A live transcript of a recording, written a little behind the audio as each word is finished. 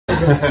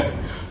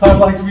I'd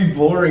like to be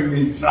boring,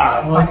 Mitch.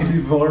 I'd like to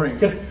be boring.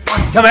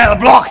 Come out of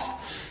the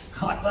blocks!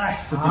 Like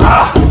that.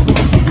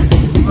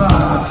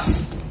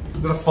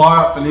 Got to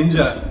fire up for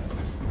Ninja.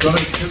 Got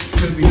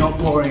to be not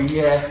boring,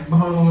 yeah.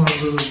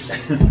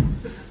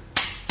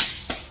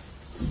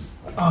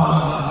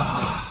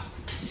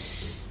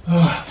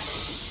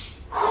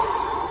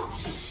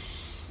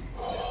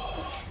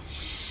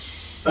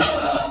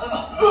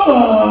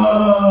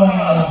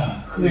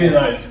 Clear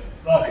those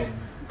fucking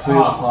Clear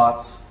the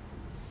parts.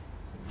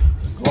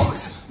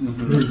 blocks.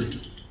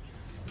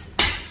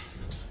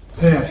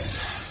 Yes.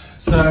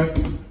 So,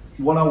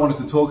 what I wanted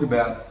to talk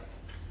about,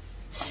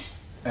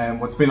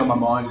 and what's been on my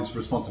mind, is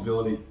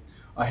responsibility.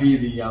 I hear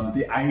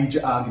the age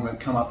argument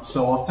come up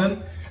so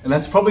often, and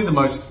that's probably the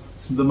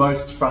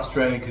most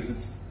frustrating, because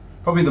it's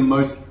probably the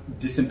most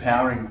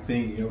disempowering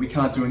thing. You know, we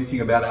can't do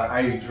anything about our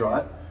age,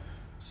 right?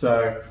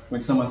 So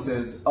when someone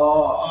says,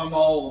 "Oh, I'm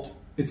old,"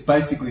 it's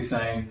basically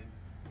saying,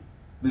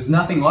 "There's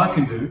nothing I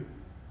can do.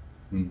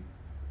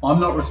 I'm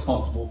not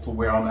responsible for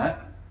where I'm at.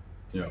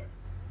 Yeah.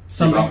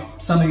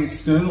 Something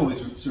external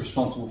is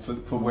responsible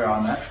for where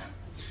I'm at.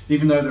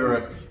 Even though there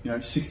are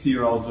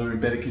 60-year-olds that are in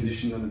better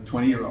condition than a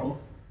 20-year-old.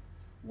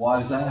 Why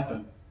does that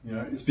happen? You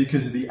know, it's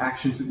because of the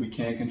actions that we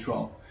can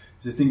control.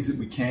 It's the things that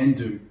we can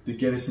do that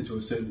get us into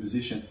a certain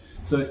position.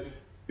 So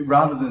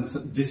rather than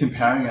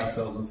disempowering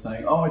ourselves and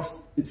saying, "Oh,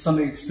 it's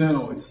something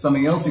external, it's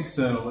something else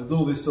external, it's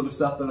all this sort of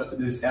stuff that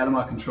is out of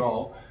my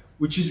control,"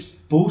 which is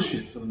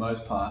bullshit for the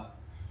most part.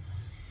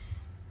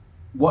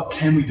 What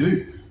can we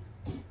do?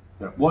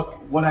 Yeah.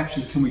 What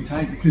actions can we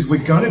take? Because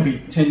we're going to be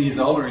 10 years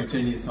older in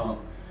 10 years' time.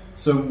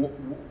 So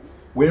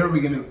where are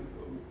we going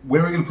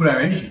to put our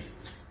energy?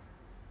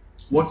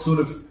 What sort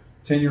of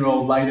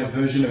 10-year-old later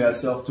version of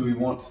ourselves do we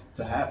want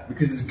to have?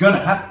 Because it's going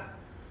to happen.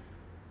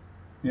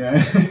 You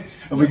know,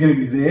 are we going to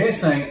be there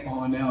saying,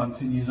 "Oh, now I'm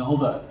 10 years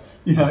older"?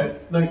 You know,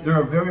 there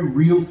are very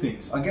real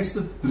things. I guess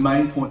the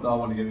main point that I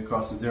want to get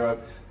across is there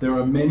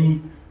are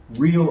many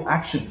real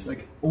actions,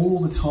 like all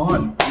the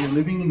time. We're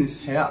living in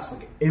this house,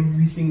 like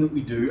everything that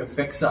we do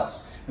affects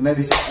us, and that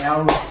is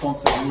our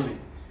responsibility.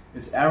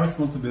 It's our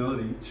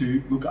responsibility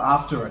to look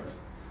after it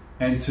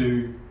and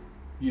to,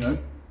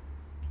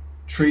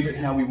 treat it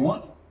how we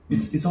want.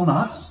 It's on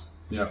us.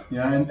 Yeah. You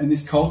know, and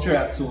this culture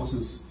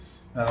outsources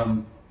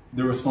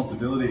the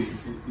responsibility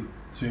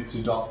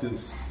to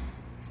doctors,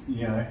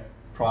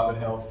 private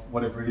health,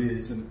 whatever it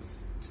is, and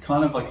it's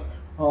kind of like,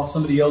 "Oh,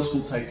 somebody else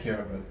will take care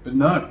of it." But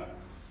no,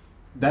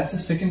 that's a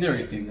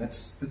secondary thing.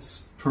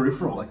 That's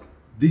peripheral. Like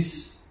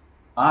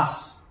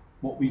us,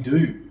 what we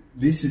do.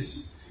 This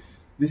is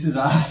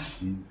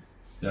us.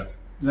 Yeah.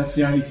 That's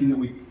the only thing that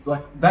we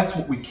like. That's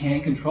what we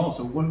can control.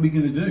 So what are we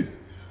going to do?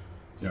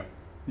 Yeah.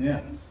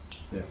 Yeah.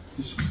 Yeah.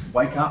 Just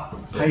wake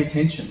up. Pay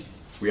attention.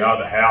 We are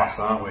the house,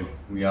 aren't we?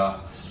 We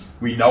are.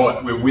 We know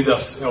it. We're with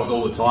ourselves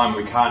all the time.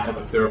 We can't have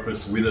a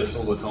therapist with us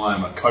all the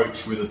time, a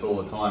coach with us all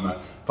the time,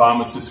 a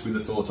pharmacist with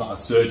us all the time, a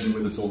surgeon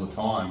with us all the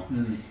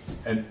time.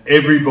 And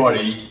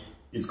everybody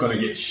is going to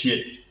get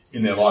shit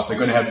in their life. They're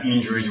going to have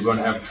injuries. We're going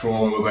to have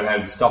trauma. We're going to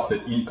have stuff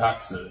that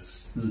impacts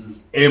us.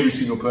 Every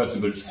single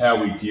person, but it's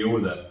how we deal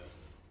with it.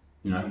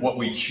 You know,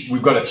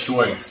 we've got a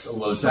choice a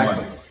lot of time.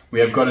 Exactly. We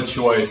have got a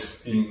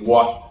choice in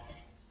what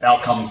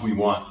outcomes we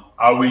want.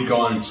 Are we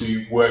going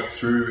to work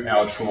through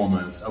our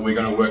traumas? Are we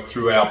going to work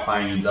through our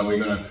pains? Are we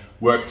going to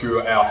work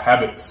through our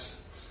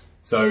habits?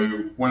 So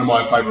one of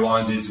my favorite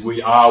lines is,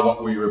 "We are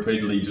what we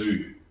repeatedly do."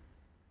 You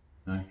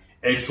know,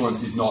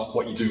 excellence is not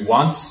what you do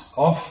once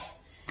off,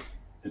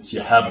 it's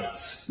your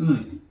habits.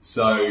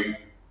 So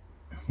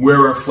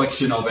we're a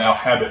reflection of our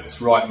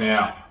habits right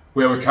now.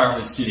 Where we're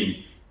currently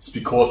sitting, it's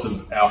because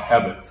of our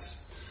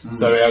habits.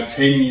 So our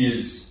 10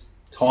 years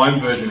time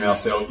version of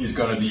ourselves is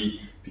going to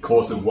be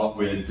because of what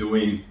we're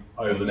doing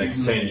over the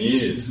next 10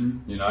 years.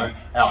 You know,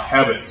 our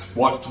habits,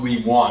 what do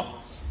we want?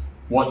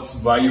 What's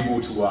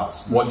valuable to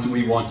us? What do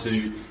we want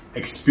to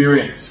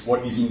experience?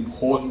 What is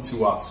important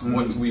to us?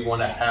 What do we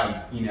want to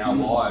have in our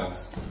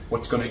lives?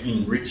 What's going to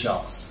enrich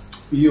us?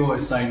 You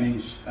always say,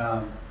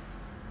 Ninj,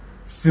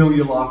 fill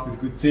your life with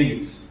good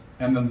things,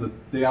 and then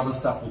the other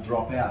stuff will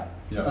drop out.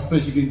 Yeah. I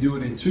suppose you can do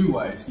it in two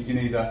ways. You can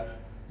either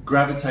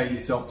gravitate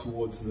yourself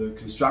towards the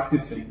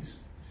constructive things,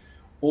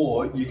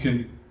 or you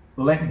can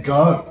let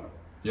go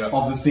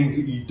of the things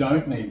that you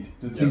don't need,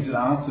 the things that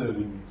aren't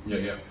serving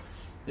you.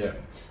 Yeah.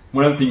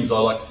 One of the things I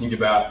like to think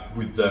about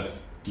with the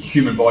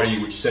human body,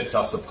 which sets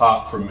us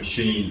apart from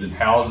machines and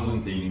houses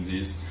and things,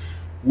 is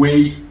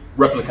we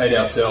replicate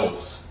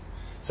ourselves.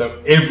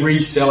 So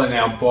every cell in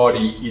our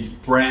body is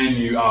brand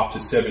new after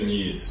 7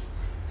 years.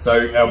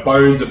 So our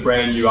bones are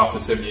brand new after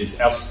 7 years.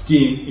 Our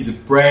skin is a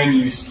brand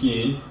new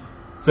skin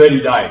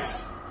 30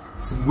 days.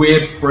 So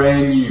we're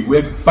brand new.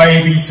 We're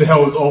baby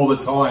cells all the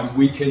time.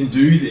 We can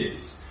do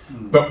this.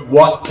 But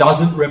what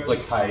doesn't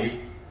replicate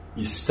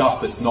is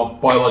stuff that's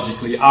not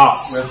biologically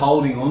us. We're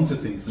holding on to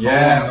things.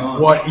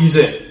 What is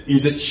it?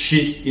 Is it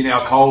shit in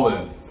our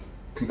colon?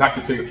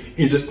 Compacted figure.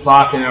 Is it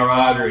plaque in our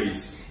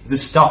arteries? Is it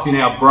stuff in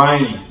our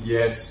brain?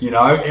 Yes. You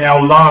know, in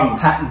our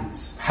lungs?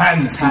 Patterns.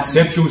 patterns,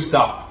 conceptual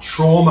stuff,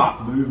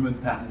 trauma,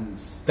 movement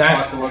patterns,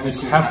 that has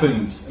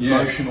happened,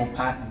 emotional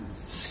patterns,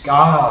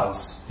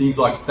 scars, things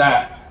like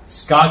that.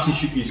 Scar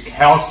tissue is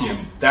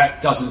calcium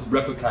that doesn't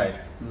replicate;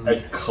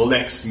 it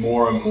collects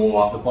more and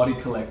more. The body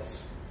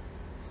collects.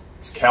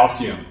 It's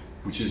calcium,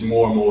 which is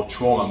more and more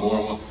trauma, more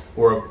and more,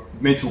 or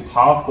a mental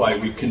pathway.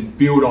 We can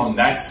build on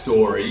that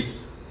story,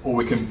 or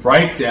we can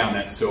break down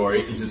that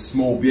story into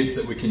small bits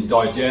that we can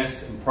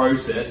digest and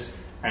process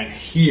and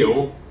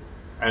heal,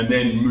 and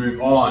then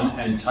move on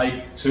and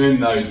turn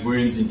those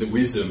wounds into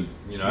wisdom.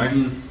 You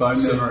know,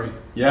 bone memory.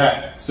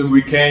 Yeah, so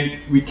we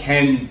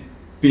can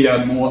be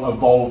a more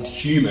evolved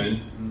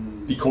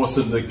human because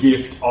of the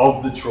gift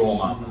of the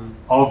trauma,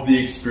 of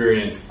the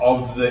experience,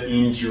 of the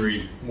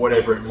injury,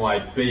 whatever it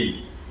might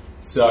be.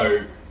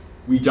 So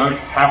we don't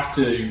have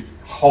to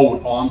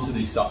hold on to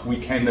this stuff. We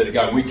can let it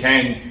go. We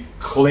can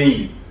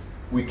clean.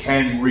 We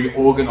can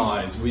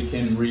reorganize. We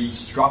can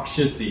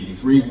restructure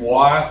things,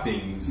 rewire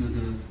things,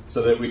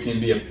 so that we can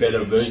be a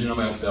better version of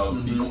ourselves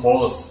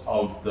because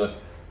of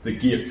the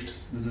gift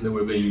that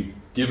we're being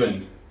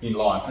given in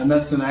life. And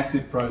that's an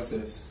active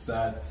process,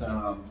 that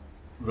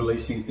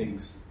releasing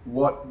things.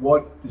 What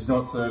is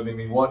not serving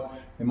me? What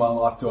in my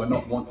life do I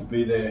not want to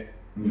be there?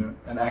 You know,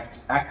 and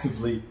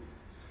actively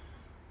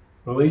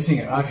releasing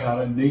it. Okay, I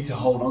don't need to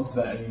hold on to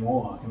that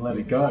anymore. I can let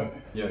it go.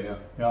 Yeah. You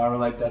know, I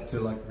relate that to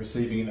like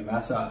receiving in a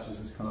massage. It's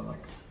just kind of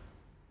like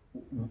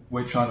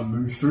we're trying to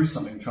move through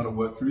something, trying to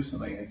work through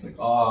something. It's like,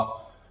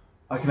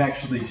 I can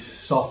actually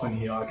soften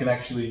here. I can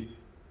actually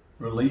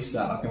release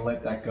that. I can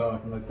let that go. I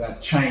can let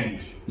that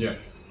change. Yeah.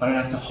 I don't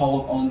have to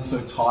hold on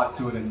so tight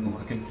to it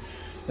anymore.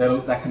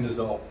 That can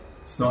dissolve.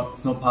 It's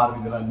not part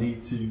of me that I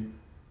need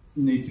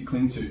to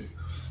cling to.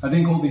 I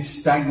think all these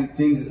stagnant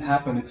things that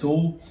happen, it's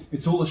all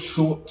a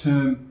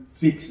short-term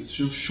fix. It's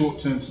a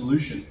short-term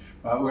solution,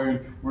 right?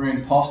 We're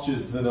in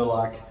postures that are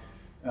like,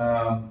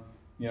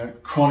 you know,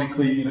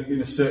 chronically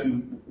in a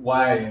certain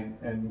way,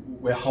 and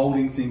we're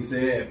holding things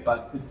there,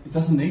 but it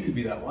doesn't need to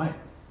be that way.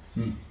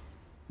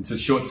 It's a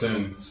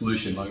short-term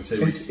solution, like I said.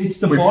 It's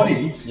the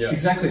body. Yeah.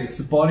 Exactly. It's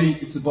the body.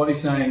 It's the body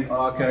saying,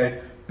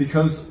 okay,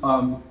 because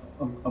I'm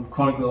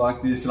chronically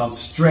like this and I'm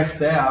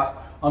stressed out,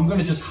 I'm going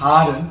to just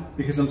harden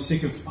because I'm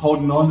sick of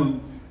holding on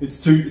and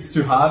it's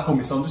too hard for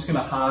me. So I'm just going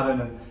to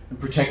harden and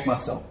protect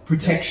myself.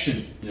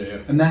 Protection.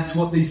 Yeah. And that's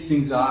what these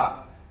things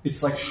are.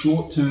 It's like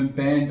short-term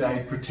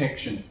band-aid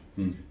protection.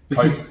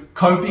 Because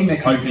coping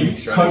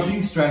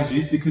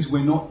strategies, because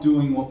we're not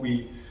doing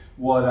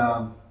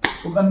well,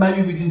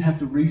 maybe we didn't have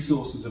the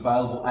resources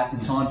available at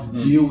the time to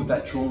deal with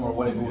that trauma or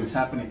whatever was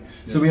happening.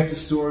 So we have to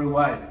store it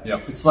away.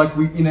 It's like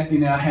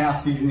in our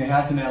house, using the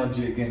house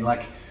analogy again,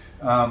 like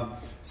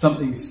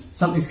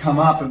something's come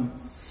up and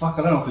fuck,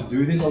 I don't know what to do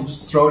with this. I'll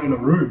just throw it in a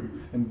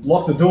room and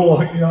lock the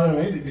door, you know what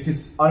I mean?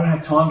 Because I don't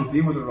have time to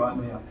deal with it right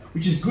now,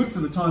 which is good for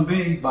the time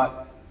being,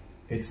 but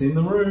it's in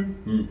the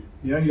room.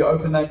 You know, you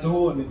open that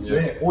door and it's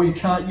there, or you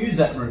can't use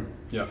that room.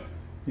 You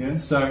know,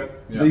 so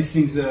these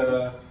things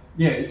are,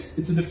 it's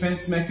a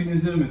defense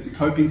mechanism. It's a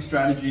coping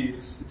strategy.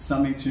 It's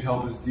something to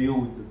help us deal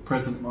with the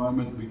present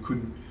moment we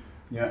couldn't,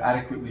 you know,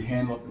 adequately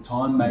handle at the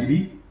time,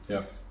 maybe.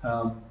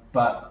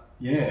 But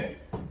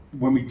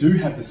when we do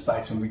have the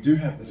space, when we do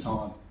have the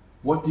time,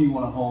 what do you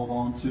want to hold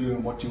on to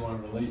and what do you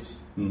want to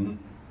release?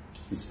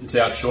 It's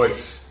our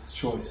choice. It's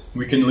choice.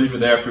 We can leave it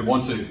there if we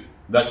want to.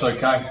 That's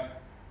okay.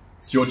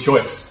 It's your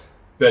choice.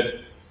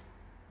 But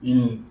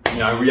in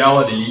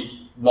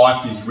reality,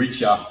 life is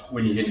richer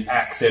when you can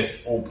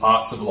access all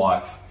parts of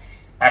life,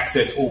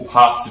 access all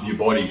parts of your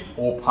body,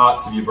 all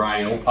parts of your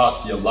brain, all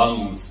parts of your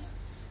lungs,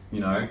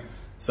 you know.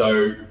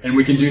 So, and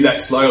we can do that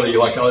slowly.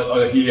 Like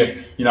I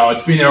hear, you know,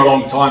 it's been there a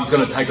long time. It's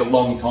going to take a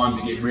long time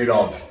to get rid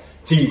of.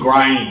 It's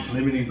ingrained.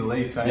 Limiting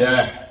belief.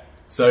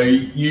 So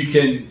you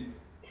can,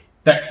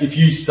 if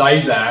you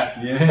say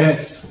that,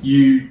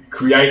 you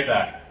create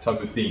that type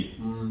of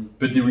thing.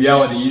 But the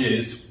reality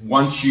is,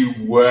 once you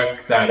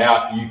work that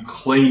out, you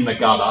clean the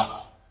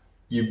gutter,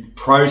 you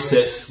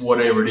process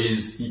whatever it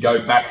is, you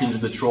go back into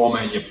the trauma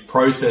and you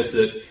process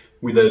it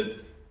with a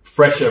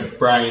fresher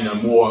brain, a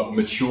more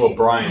mature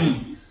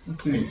brain,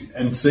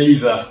 and see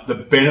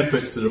the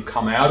benefits that have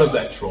come out of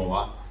that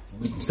trauma,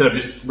 instead of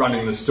just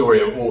running the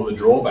story of all the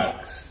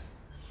drawbacks.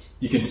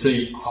 You can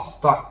see, oh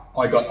fuck,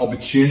 I got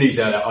opportunities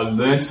out of that, I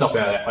learned stuff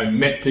out of that, I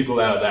met people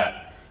out of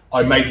that,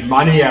 I made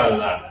money out of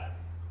that.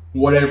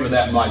 Whatever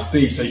that might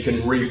be, so you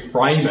can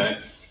reframe it,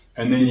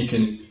 and then you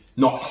can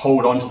not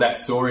hold on to that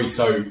story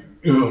so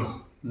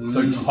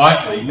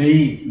tightly.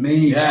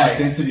 Me,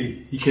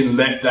 identity. You can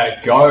let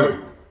that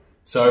go.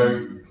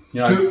 So, you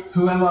know,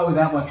 who am I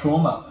without my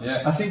trauma?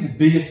 I think the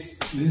biggest.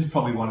 This is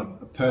probably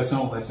a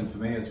personal lesson for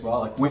me as well.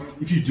 Like,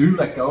 if you do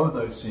let go of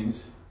those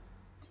things,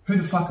 who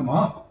the fuck am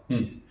I?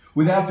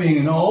 Without being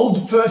an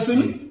old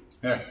person.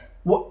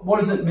 What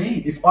does it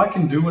mean? If I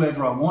can do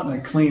whatever I want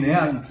and clean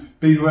out and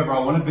be whoever I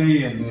want to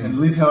be and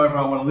live however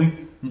I want to live,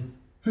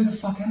 who the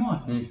fuck am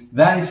I?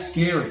 That is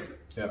scary.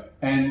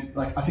 And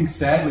like, I think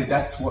sadly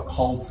that's what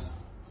holds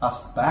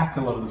us back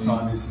a lot of the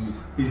time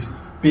is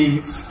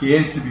being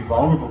scared to be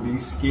vulnerable, being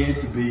scared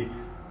to be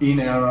in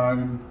our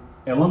own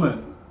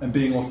element, and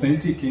being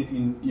authentic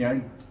in you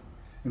know,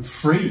 and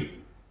free.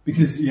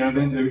 Because, you know,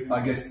 then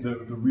I guess the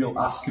real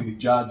us can be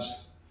judged.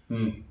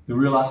 The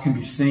real us can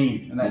be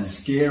seen, and that's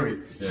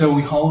scary. Yeah. So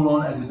we hold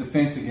on as a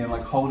defense again,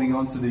 like holding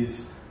on to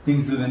these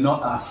things that are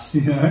not us,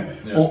 you know,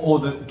 or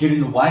that get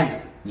in the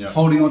way.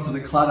 Holding on to the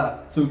clutter,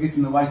 so it gets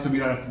in the way, so we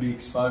don't have to be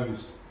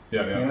exposed.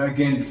 You know,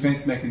 again,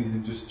 defense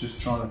mechanism,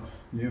 just trying to,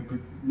 you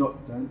know,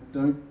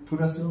 don't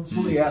put ourselves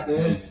fully out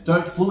there.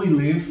 Don't fully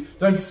live.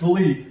 Don't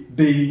fully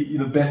be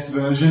the best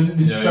version.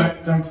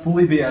 Don't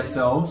fully be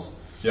ourselves.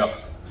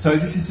 So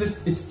this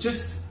is it's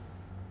just,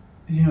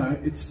 you know,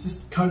 it's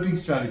just coping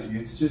strategy.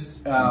 It's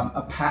just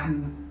a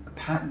pattern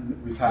that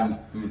we've had.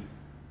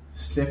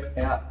 Step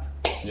out.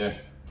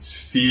 It's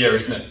fear,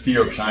 isn't it?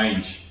 Fear of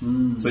change.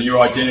 So your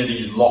identity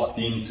is locked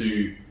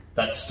into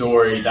that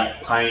story,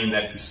 that pain,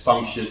 that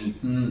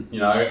dysfunction, you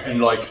know,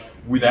 and like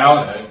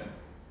without it,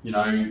 you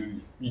know,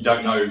 you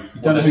don't know.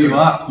 You don't know who you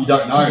are. You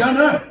don't know. You don't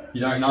know.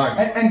 You don't know.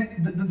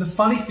 And the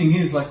funny thing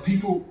is, like,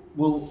 people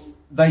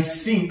they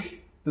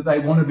think that they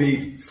want to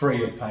be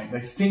free of pain.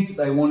 They think that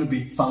they want to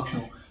be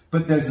functional.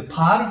 But there's a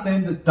part of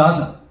them that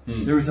doesn't.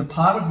 There is a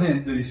part of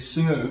them that is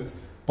served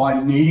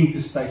by needing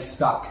to stay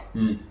stuck.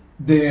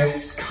 They're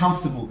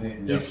comfortable there.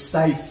 They're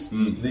safe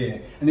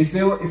there. And if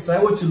they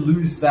were to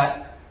lose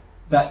that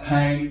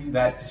pain,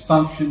 that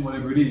dysfunction,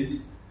 whatever it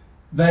is,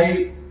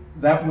 that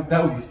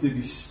would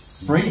be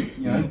free.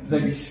 You know,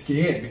 they'd be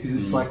scared because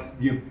it's like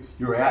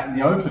you're out in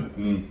the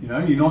open. You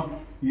know,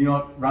 you're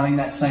not running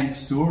that same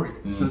story.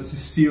 So it's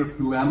this fear of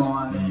who am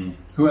I?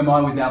 Who am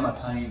I without my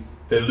pain?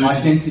 They're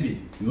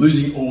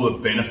losing all the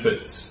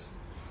benefits.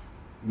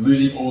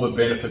 Losing all the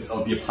benefits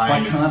of your pain.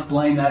 I can't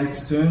blame that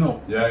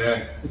external.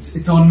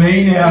 It's on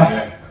me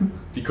now.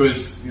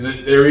 Because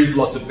there is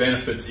lots of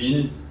benefits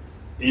in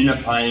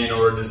a pain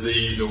or a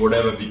disease or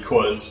whatever,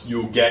 because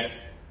you'll get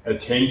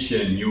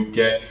attention,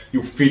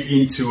 you'll fit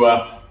into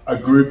a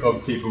group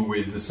of people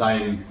with the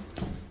same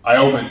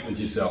ailment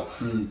as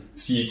yourself.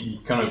 So you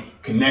can kind of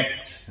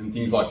connect and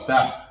things like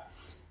that.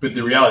 But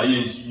the reality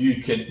is,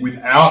 you can,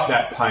 without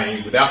that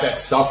pain, without that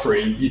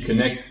suffering, you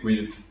connect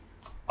with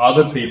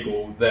other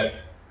people that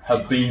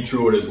have been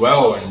through it as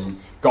well and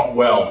got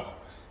well.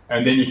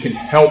 And then you can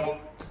help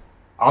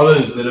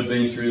others that have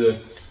been through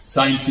the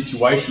same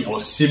situation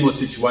or similar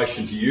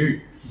situation to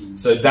you.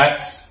 So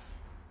that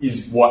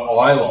is what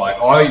I like.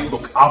 I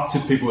look up to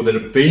people that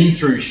have been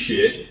through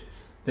shit,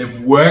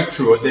 they've worked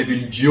through it, they've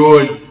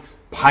endured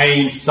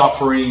pain,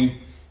 suffering,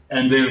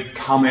 and they've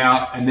come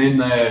out, and then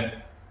they're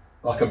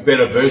like a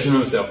better version of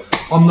themselves.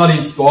 I'm not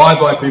inspired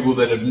by people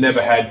that have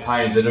never had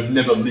pain, that have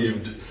never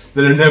lived,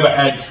 that have never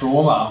had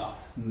trauma,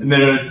 and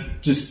that are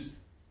just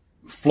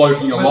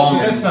floating along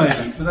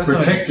and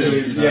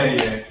protected.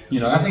 You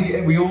know, I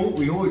think we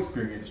all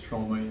experience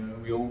trauma. You know,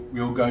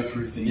 we all go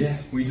through things. Yeah,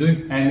 we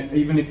do. And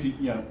even if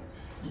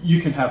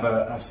you can have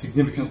a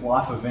significant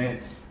life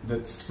event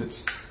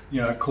that's you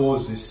know,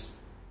 caused this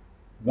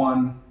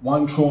one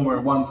trauma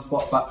at one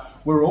spot, but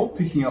we're all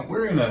picking up.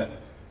 We're in a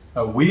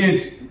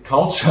weird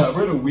culture.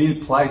 We're in a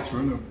weird place.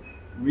 We're in a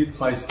weird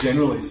place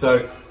generally.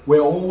 So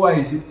we're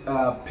always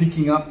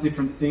picking up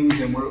different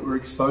things, and we're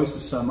exposed to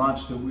so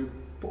much that we're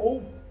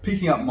all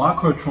picking up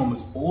micro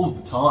traumas all of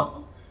the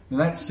time, and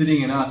that's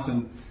sitting in us.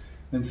 And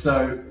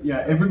so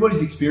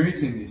everybody's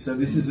experiencing this. So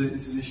this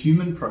is a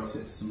human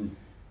process.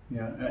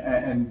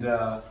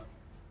 I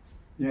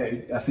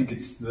think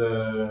it's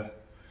the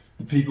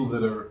people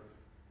that are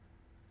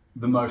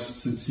the most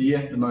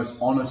sincere, the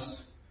most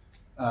honest,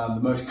 the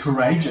most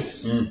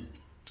courageous.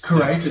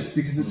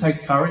 Because it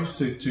takes courage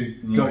to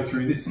go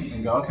through this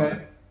and go,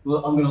 okay,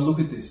 well, I'm going to look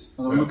at this.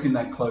 I'm going to look in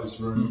that closed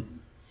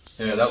room.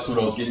 Yeah, that's what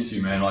I was getting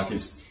to, man. Like,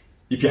 if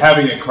you're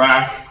having a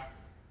crack,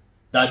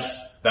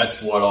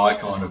 that's what I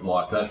kind of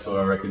like. That's what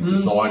I reckon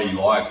society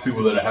likes.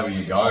 People that are having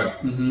a go.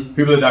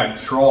 People that don't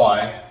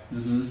try.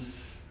 There's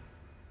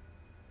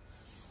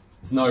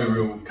no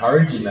real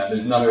courage in that.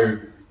 There's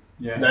no...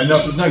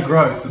 there's no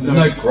growth. There's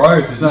no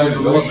growth. There's no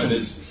development.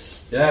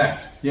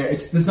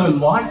 There's no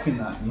life in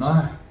that.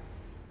 No.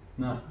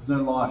 There's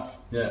no life.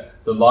 Yeah,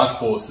 the life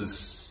force is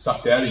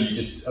sucked out of you.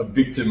 You're just a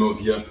victim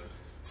of your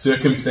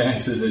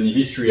circumstances and your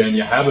history and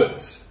your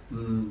habits.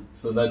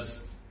 So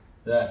that's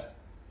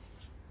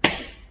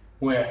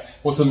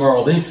what's the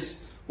moral of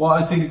this? Well,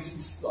 I think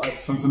it's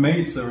like, for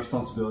me, it's a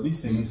responsibility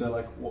thing. So,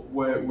 like,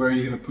 where are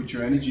you going to put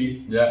your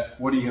energy?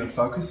 What are you going to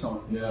focus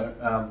on?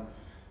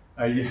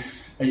 Are you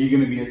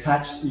going to be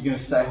attached? Are you going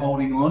to stay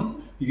holding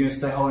on? You're going to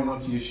stay holding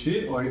on to your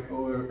shit,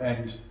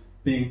 and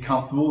being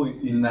comfortable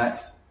in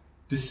that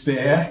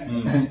despair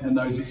and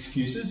those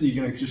excuses? Are you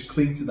going to just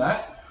cling to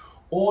that?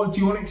 Or do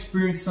you want to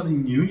experience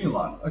something new in your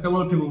life? Like, a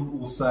lot of people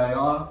will say,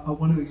 oh, I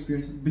want to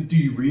experience it. But do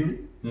you really?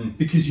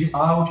 Because you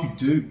are what you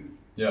do.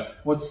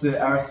 What's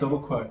the Aristotle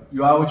quote?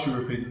 You are what you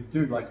repeatedly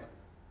do. Like,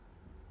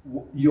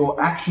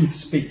 your actions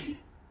speak.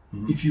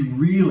 If you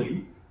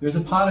really, there's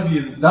a part of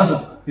you that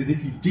doesn't. Because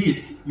if you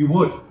did, you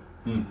would.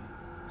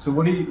 So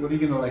what are you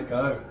going to let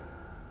go?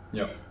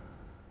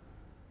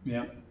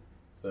 Yeah.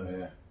 So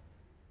yeah,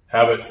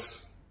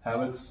 habits.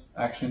 Habits,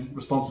 action,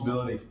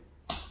 responsibility.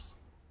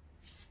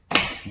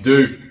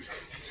 Do.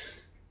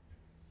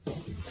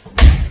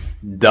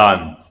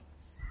 Done.